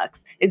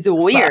sucks. It's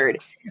weird,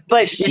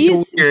 but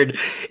she's weird.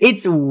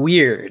 It's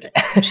weird.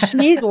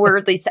 She's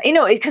weirdly,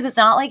 because it's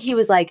not like he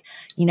was like,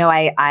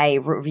 I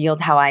revealed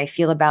how I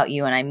feel about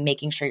you, and I'm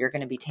making sure you're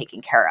going to be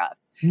taken care of.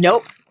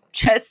 Nope.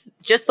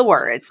 Just the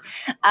words.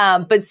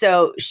 But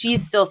so she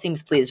still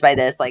seems pleased by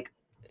this, like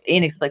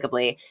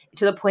inexplicably,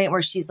 to the point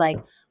where she's like,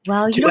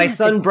 well, to my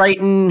son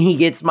Brighton, he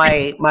gets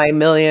my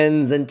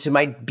millions, and to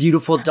my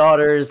beautiful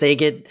daughters, they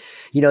get,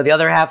 the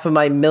other half of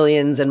my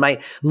millions, and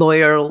my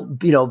loyal,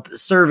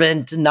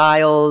 servant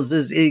Niles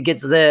it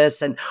gets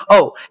this. And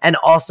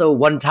also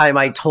one time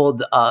I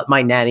told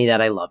my nanny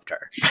that I loved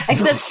her.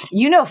 Except,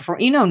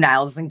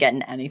 Niles isn't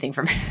getting anything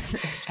from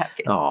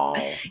Oh,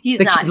 he's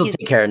the not. Kids will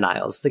take care of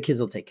Niles. The kids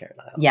will take care of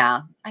Niles.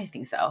 Yeah, I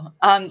think so.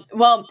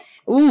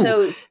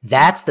 So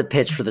that's the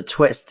pitch for the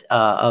twist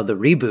of the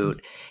reboot.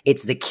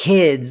 It's the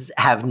kids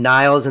have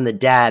Niles and the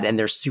dad, and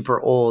they're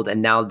super old,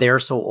 and now they're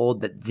so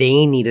old that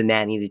they need a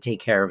nanny to take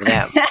care of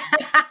them.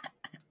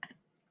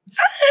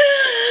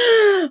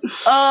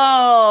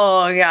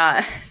 Oh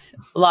God,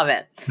 love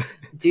it.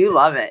 Do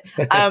love it.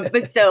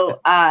 But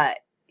so at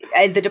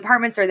the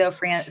department store though,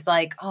 Fran is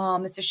like, oh,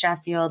 Mr.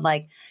 Sheffield,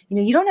 like,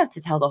 you don't have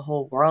to tell the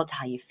whole world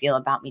how you feel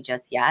about me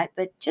just yet,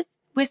 but just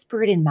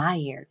whisper it in my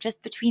ear,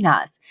 just between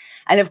us.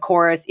 And of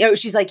course,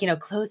 she's like,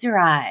 close your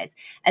eyes.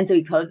 And so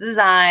he closes his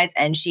eyes,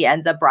 and she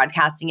ends up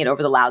broadcasting it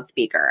over the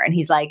loudspeaker. And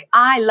he's like,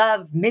 I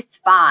love Miss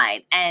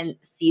Fine. And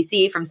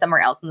Cece from somewhere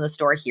else in the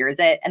store hears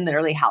it and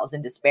literally howls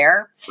in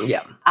despair.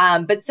 Yeah.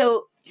 But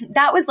so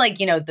that was like,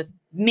 the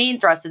main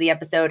thrust of the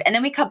episode. And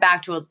then we cut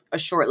back to a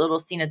short little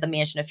scene at the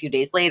mansion a few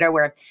days later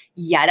where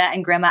Yetta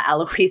and Grandma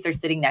Eloise are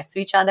sitting next to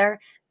each other.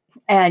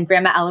 And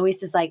Grandma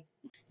Eloise is like,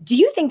 do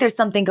you think there's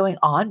something going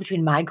on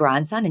between my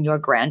grandson and your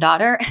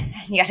granddaughter?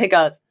 And Yetta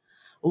goes,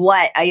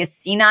 what? Are you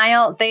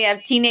senile? They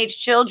have teenage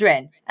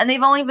children, and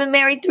they've only been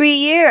married 3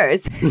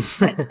 years. And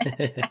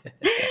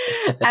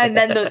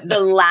then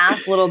the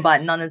last little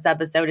button on this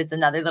episode is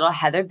another little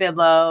Heather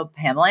Biblo,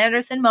 Pamela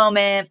Anderson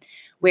moment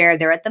where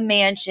they're at the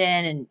mansion,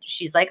 and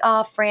she's like,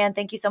 oh, Fran,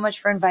 thank you so much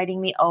for inviting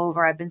me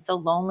over. I've been so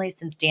lonely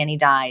since Danny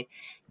died.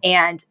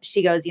 And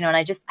she goes, and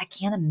I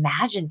can't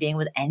imagine being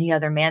with any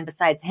other man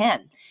besides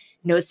him.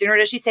 No sooner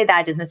does she say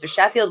that, does Mr.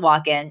 Sheffield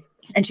walk in,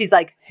 and she's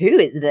like, who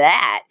is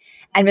that?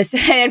 And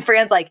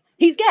Fran's like,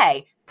 he's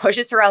gay,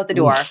 pushes her out the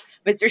door.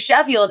 Mr.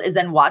 Sheffield is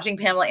then watching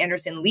Pamela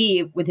Anderson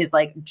leave with his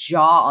like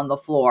jaw on the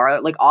floor,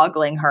 like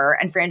ogling her.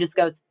 And Fran just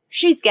goes,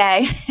 she's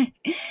gay.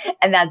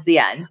 And that's the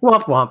end.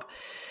 Womp womp.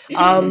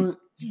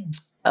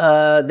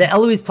 The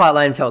Eloise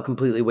plotline felt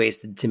completely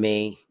wasted to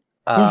me.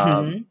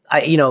 It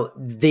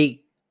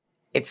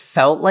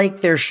felt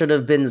like there should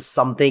have been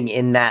something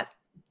in that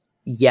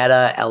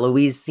Yetta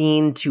Eloise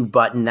scene to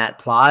button that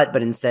plot,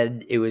 but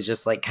instead it was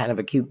just like kind of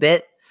a cute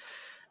bit.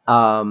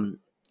 And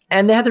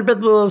the Heather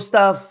Biblo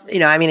stuff,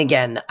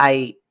 again,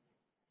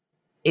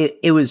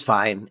 it was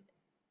fine.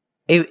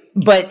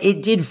 But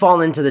it did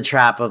fall into the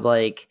trap of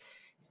like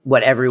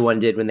what everyone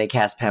did when they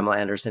cast Pamela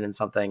Anderson in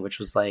something, which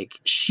was like,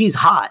 she's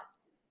hot.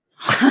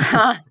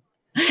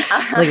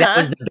 Like that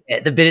was the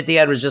bit. The bit at the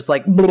end was just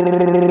like,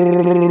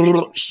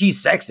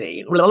 she's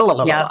sexy.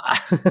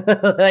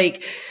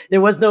 Like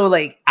there was no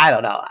like, I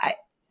don't know.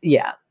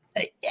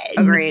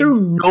 Agreed.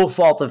 Through no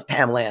fault of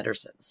Pamela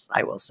Anderson's,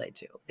 I will say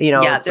too.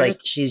 It's like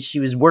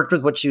she was worked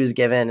with what she was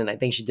given, and I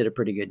think she did a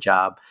pretty good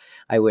job.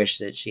 I wish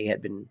that she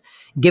had been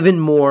given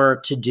more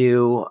to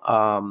do,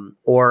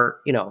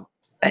 or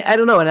I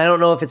don't know, and I don't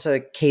know if it's a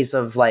case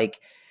of like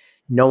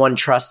no one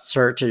trusts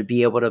her to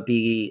be able to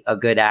be a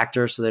good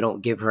actor, so they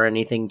don't give her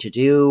anything to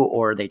do,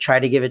 or they try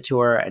to give it to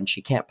her and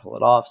she can't pull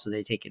it off, so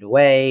they take it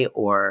away,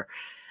 or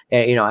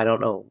I don't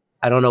know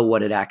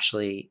what it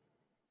actually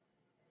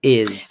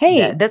is.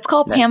 Hey, let's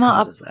call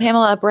Pamela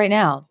up right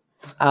now.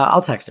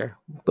 I'll text her.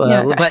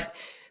 But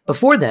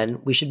before then,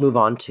 we should move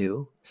on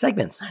to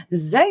segments.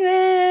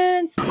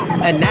 And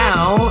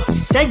now,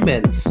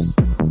 segments.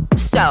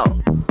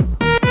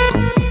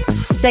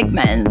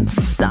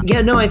 Segments. Yeah,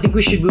 no, I think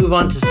we should move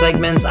on to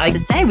segments.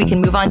 We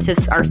can move on to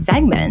our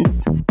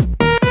segments.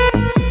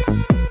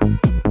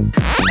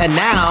 And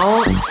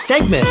now,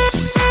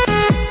 segments.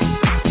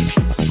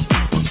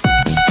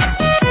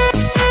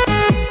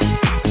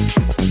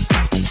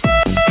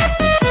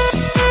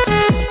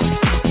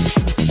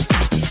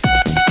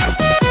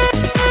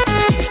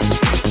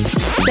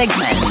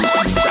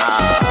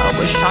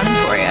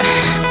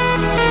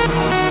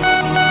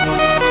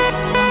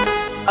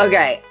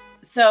 Okay,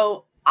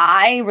 so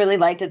I really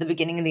liked at the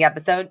beginning of the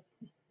episode,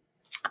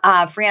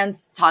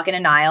 Fran's talking to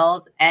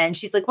Niles, and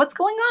she's like, "What's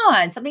going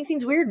on? Something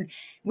seems weird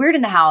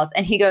in the house."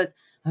 And he goes,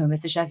 "Oh,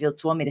 Mr. Sheffield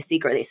told me to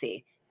secretly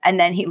see." And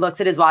then he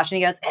looks at his watch and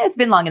he goes, "It's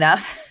been long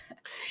enough."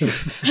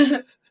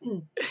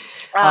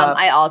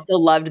 I also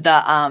loved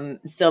the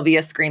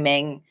Sylvia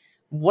screaming,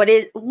 what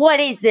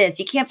is this?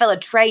 You can't fill a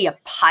tray, you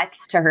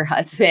putz," to her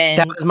husband.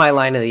 That was my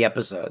line of the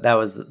episode. That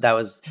was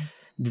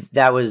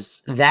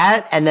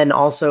that. And then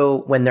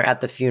also when they're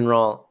at the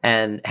funeral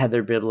and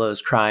Heather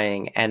Bigelow's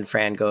crying and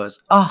Fran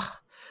goes, "Oh,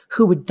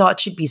 who would thought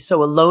she'd be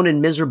so alone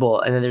and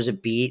miserable?" And then there's a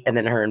beat and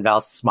then her and Val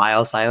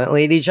smile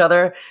silently at each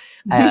other.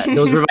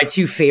 Those were my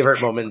two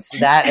favorite moments.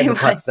 That and the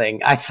putz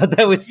thing. I thought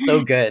that was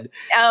so good.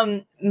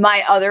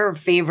 My other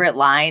favorite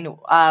line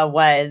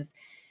was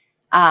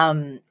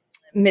when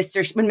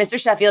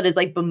Mr. Sheffield is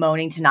like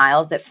bemoaning to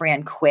Niles that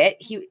Fran quit.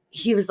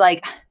 He was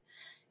like,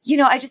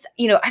 I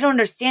don't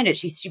understand it.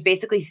 She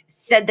basically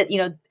said that,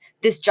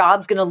 this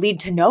job's going to lead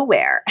to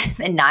nowhere.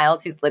 And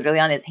Niles, who's literally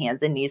on his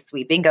hands and knees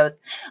sweeping, goes,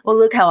 "Well,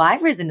 look how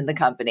I've risen in the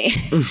company."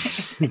 So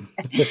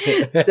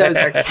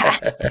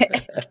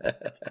sarcastic.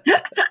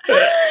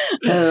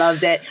 I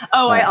loved it.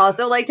 Oh, I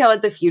also liked how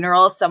at the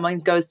funeral, someone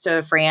goes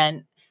to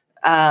Fran,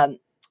 "Friend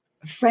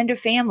or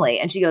family?"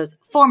 And she goes,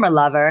 "Former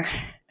lover."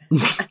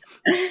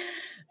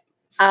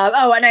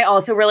 And I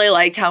also really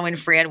liked how when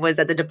Fran was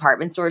at the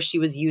department store, she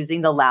was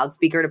using the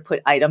loudspeaker to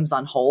put items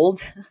on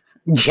hold.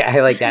 Yeah, I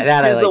like that.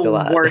 That I liked a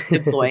lot. The worst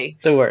employee.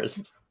 The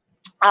worst.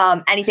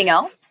 Anything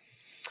else?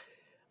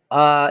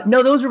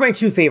 No, those were my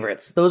two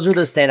favorites. Those were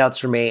the standouts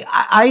for me.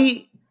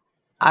 I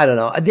don't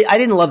know. I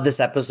didn't love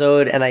this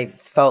episode, and I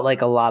felt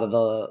like a lot of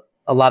the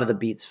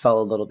beats fell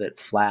a little bit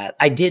flat.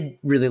 I did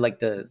really like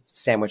the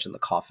sandwich in the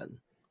coffin,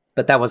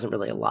 but that wasn't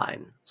really a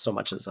line so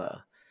much as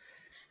a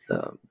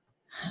good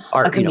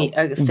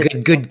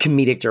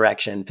comedic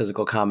direction,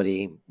 physical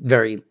comedy.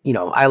 Very,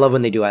 I love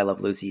when they do I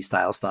Love Lucy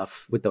style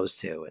stuff with those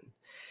two, and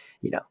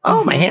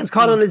oh, my hand's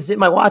caught on a zip,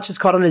 my watch is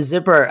caught on a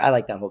zipper. I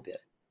like that whole bit.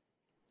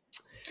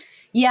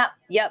 Yep.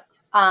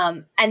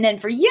 And then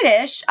for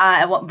Yiddish,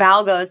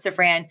 Val goes to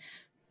Fran,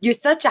 "You're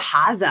such a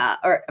haza,"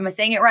 or am I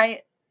saying it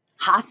right?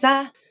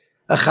 Hasa?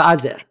 A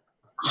chaza.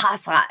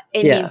 Hasa.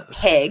 It means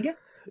pig.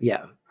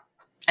 Yeah.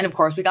 And of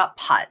course we got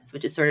putz,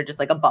 which is sort of just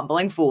like a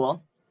bumbling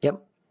fool.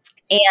 Yep.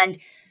 And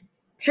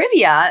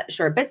trivia,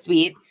 short but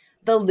sweet,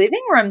 the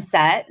living room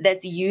set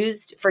that's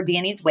used for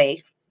Danny's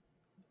wake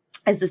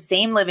is the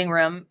same living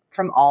room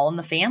from All in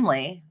the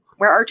Family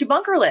where Archie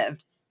Bunker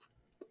lived.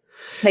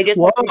 They just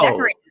decorated it a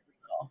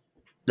little.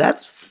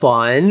 That's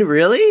fun.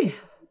 Really?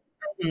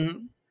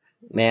 Mm-hmm.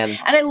 Man.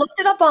 And I looked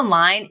it up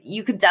online.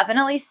 You could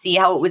definitely see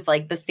how it was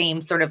like the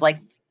same sort of like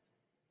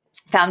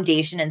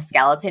foundation and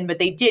skeleton, but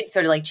they did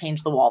sort of like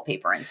change the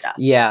wallpaper and stuff.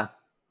 Yeah.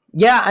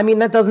 Yeah. I mean,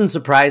 that doesn't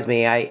surprise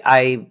me.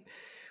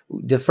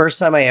 The first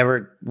time I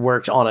ever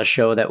worked on a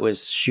show that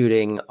was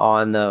shooting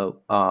on the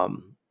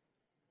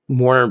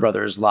Warner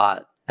Brothers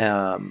lot,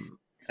 I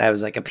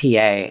was like a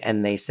PA,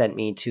 and they sent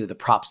me to the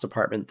props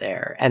department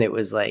there. And it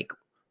was like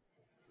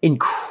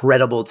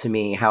incredible to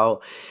me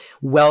how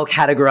well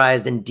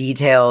categorized and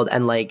detailed,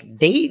 and like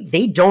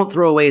they don't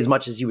throw away as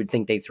much as you would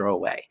think they throw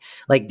away.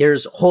 Like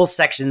there's whole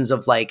sections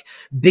of like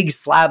big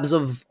slabs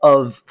of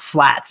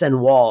flats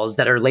and walls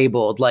that are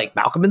labeled like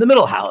Malcolm in the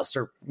Middle House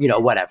or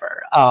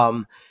whatever.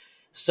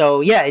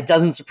 So yeah, it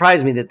doesn't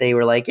surprise me that they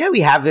were like, yeah, we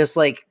have this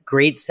like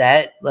great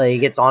set,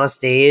 like it's on a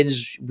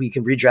stage, we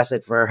can redress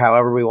it for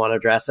however we want to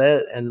dress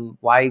it, and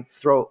why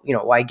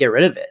get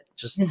rid of it?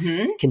 Just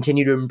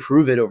continue to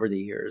improve it over the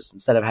years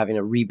instead of having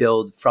to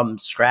rebuild from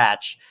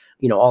scratch,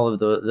 all of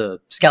the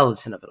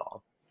skeleton of it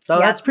all. So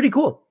that's pretty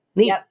cool.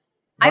 Neat. Yep.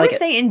 I would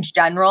say in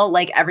general,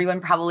 like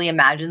everyone probably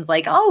imagines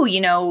like,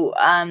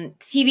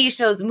 TV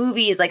shows,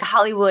 movies, like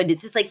Hollywood,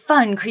 it's just like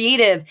fun,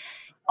 creative.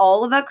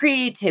 All of our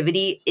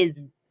creativity is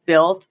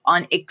built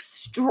on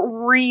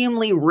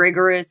extremely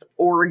rigorous,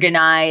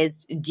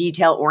 organized,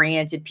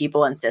 detail-oriented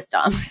people and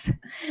systems.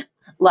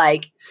 Well,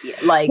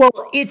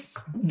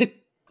 it's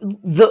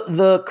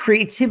the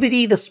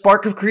creativity, the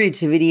spark of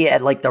creativity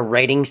at like the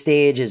writing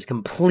stage is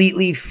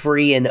completely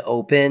free and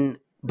open.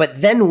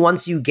 But then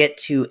once you get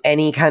to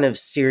any kind of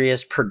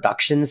serious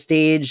production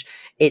stage,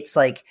 it's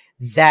like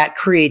that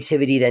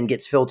creativity then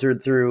gets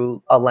filtered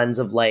through a lens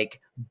of like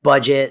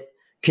budget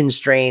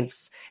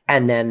constraints,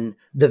 and then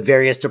the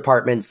various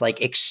departments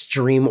like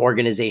extreme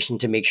organization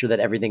to make sure that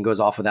everything goes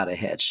off without a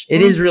hitch.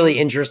 It is really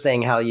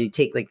interesting how you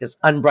take like this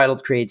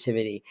unbridled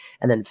creativity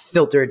and then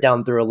filter it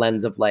down through a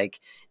lens of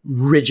like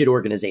rigid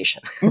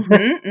organization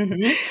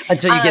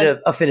until you get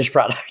a finished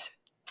product.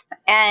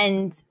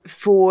 And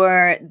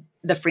for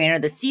the Fran or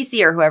the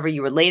Cece or whoever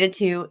you related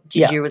to,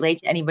 did you relate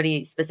to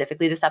anybody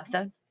specifically this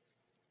episode?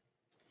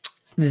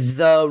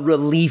 The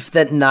relief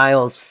that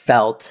Niles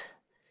felt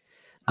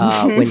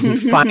when he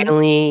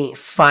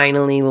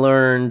finally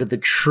learned the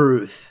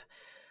truth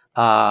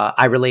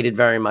I related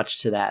very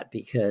much to that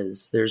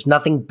because there's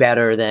nothing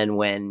better than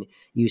when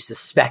you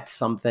suspect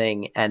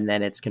something and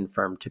then it's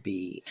confirmed to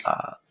be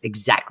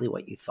exactly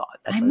what you thought.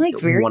 That's I'm like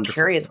very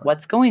curious feeling.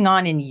 what's going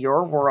on in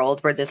your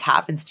world where this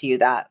happens to you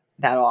that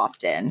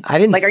often. I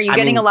didn't like. Are you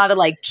getting a lot of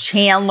like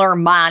Chandler,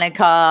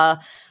 Monica,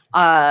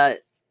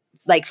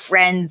 like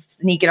friends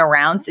sneaking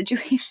around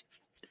situations?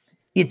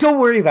 Yeah, don't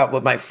worry about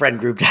what my friend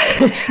group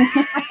does.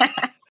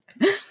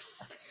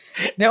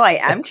 No, I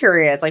am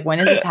curious. Like, when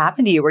has this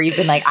happened to you where you've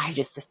been like, I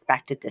just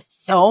suspected this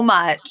so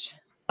much?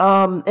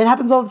 It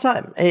happens all the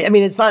time. I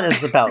mean, it's not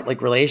just about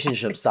like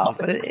relationship stuff,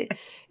 but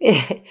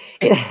it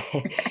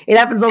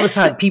happens all the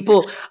time.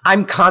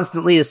 I'm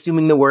constantly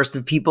assuming the worst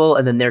of people,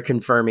 and then they're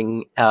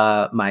confirming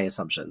my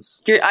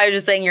assumptions. I was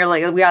just saying, you're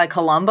like, we got a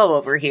Columbo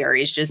over here.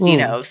 He's just, you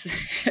know.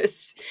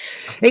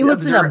 Hey,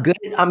 listen,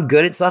 I'm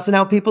good at sussing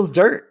out people's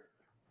dirt.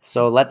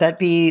 So let that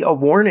be a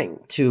warning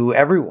to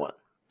everyone.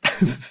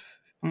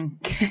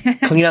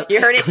 Clean up.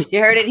 You heard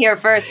it here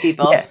first,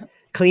 people. Yeah.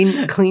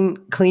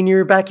 Clean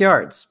your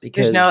backyards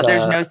because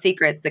there's no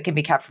secrets that can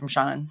be kept from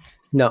Sean.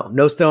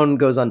 No stone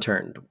goes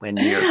unturned when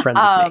you're friends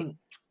with me.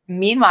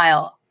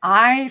 Meanwhile,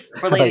 I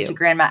related to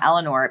Grandma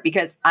Eleanor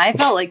because I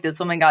felt like this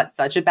woman got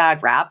such a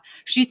bad rap.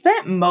 She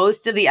spent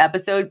most of the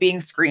episode being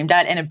screamed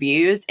at and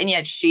abused, and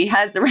yet she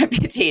has the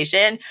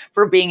reputation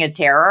for being a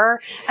terror.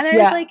 And I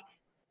was like,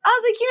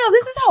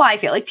 this is how I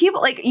feel. Like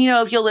people, like,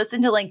 if you'll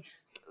listen to like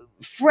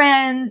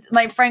friends,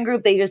 my friend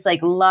group, they just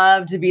like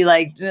love to be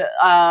like,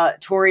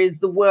 Tori is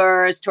the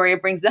worst. Tori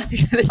brings nothing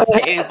to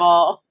the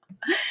table.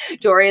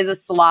 Tori is a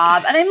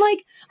slob. And I'm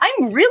like,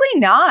 I'm really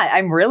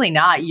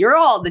not. You're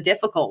all the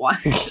difficult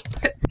ones.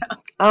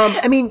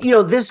 I mean,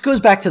 this goes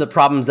back to the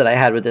problems that I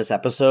had with this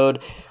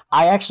episode.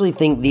 I actually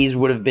think these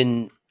would have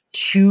been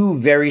two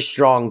very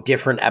strong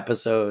different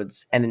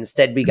episodes. And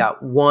instead we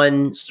got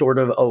one sort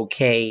of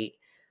okay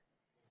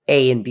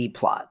A and B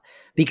plot.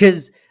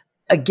 Because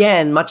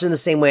again, much in the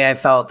same way I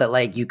felt that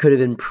like you could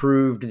have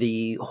improved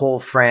the whole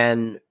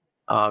Fran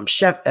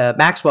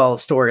Maxwell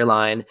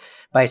storyline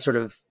by sort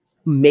of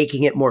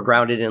making it more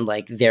grounded in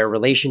like their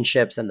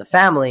relationships and the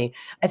family.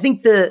 I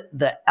think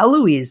the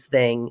Eloise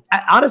thing,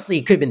 honestly,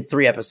 it could have been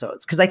 3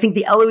 episodes because I think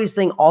the Eloise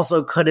thing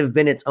also could have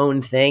been its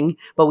own thing,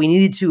 but we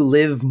needed to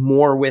live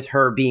more with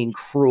her being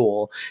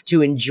cruel,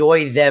 to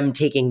enjoy them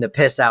taking the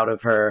piss out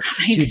of her,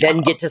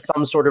 then get to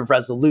some sort of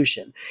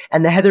resolution.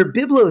 And the Heather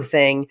Biblo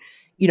thing,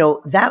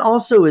 that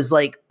also is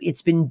like,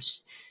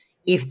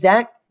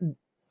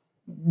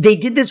 they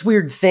did this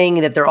weird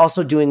thing that they're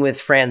also doing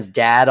with Fran's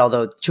dad,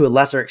 although to a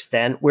lesser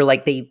extent, where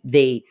like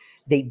they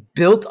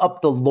built up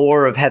the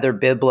lore of Heather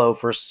Biblo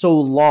for so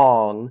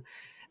long,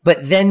 but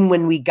then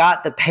when we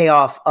got the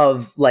payoff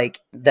of like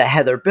the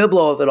Heather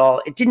Biblo of it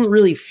all, it didn't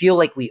really feel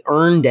like we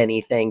earned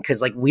anything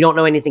because like we don't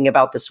know anything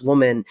about this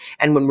woman,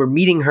 and when we're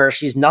meeting her,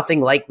 she's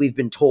nothing like we've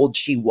been told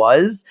she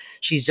was.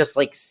 She's just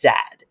like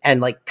sad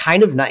and like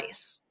kind of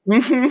nice.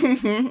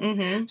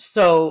 Mm-hmm.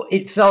 So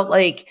it felt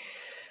like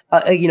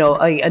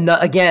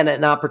again,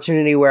 an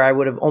opportunity where I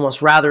would have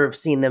almost rather have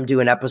seen them do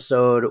an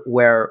episode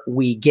where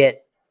we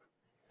get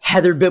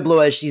Heather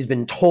Biblo as she's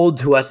been told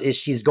to us is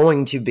she's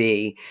going to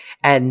be,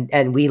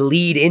 and we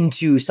lead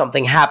into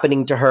something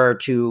happening to her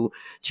to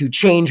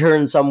change her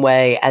in some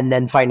way, and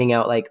then finding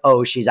out like,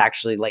 oh, she's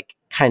actually like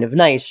kind of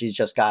nice. She's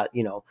just got,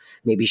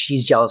 maybe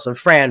she's jealous of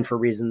Fran for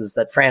reasons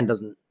that Fran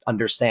doesn't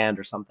understand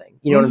or something.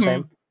 You know what I'm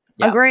saying?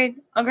 Yeah. Agreed.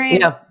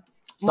 Yeah.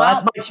 So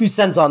that's my 2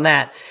 cents on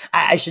that.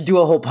 I should do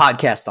a whole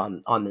podcast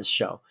on this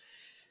show.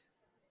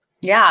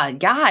 Yeah,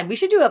 God, we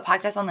should do a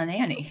podcast on the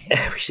nanny.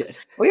 We should.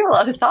 We have a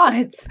lot of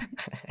thoughts.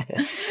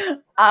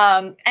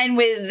 And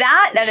with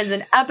that is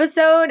an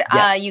episode.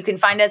 Yes. You can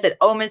find us at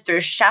Mr.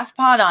 Chef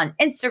Pod on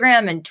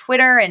Instagram and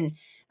Twitter. And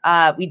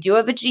we do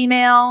have a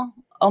Gmail,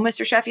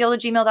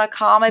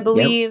 ohmrsheffield@gmail.com, I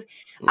believe.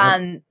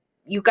 Yep.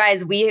 You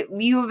guys,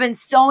 you've been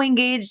so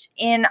engaged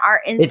in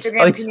our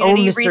Instagram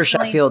community Mr.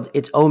 recently. Sheffield.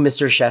 It's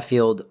Mr.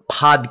 Sheffield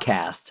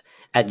podcast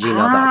at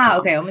gmail.com.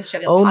 Okay. Mr.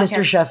 Sheffield podcast.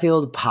 Mr.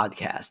 Sheffield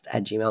podcast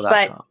at gmail.com.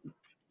 But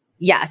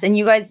yes, and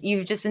you guys,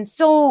 you've just been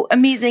so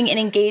amazing and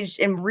engaged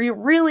and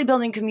really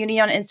building community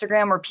on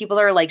Instagram where people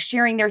are like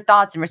sharing their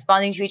thoughts and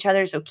responding to each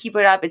other. So keep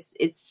it up. It's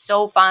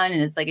so fun.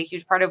 And it's like a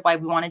huge part of why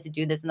we wanted to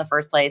do this in the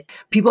first place.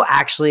 People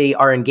actually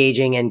are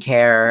engaging and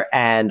care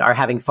and are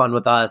having fun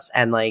with us.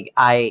 And like,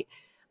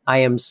 I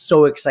am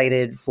so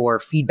excited for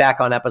feedback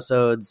on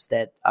episodes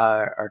that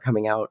are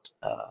coming out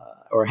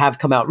or have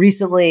come out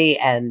recently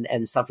and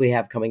stuff we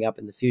have coming up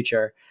in the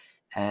future.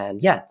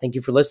 And yeah, thank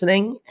you for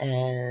listening,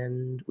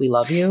 and we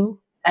love you.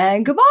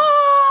 And goodbye.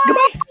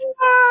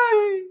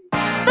 Goodbye.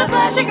 The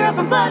Flushing Girl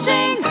from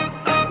Flushing,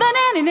 the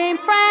nanny named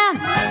Fran.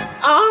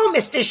 Oh,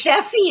 Mr.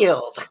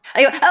 Sheffield.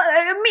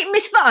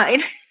 Miss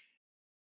Fine.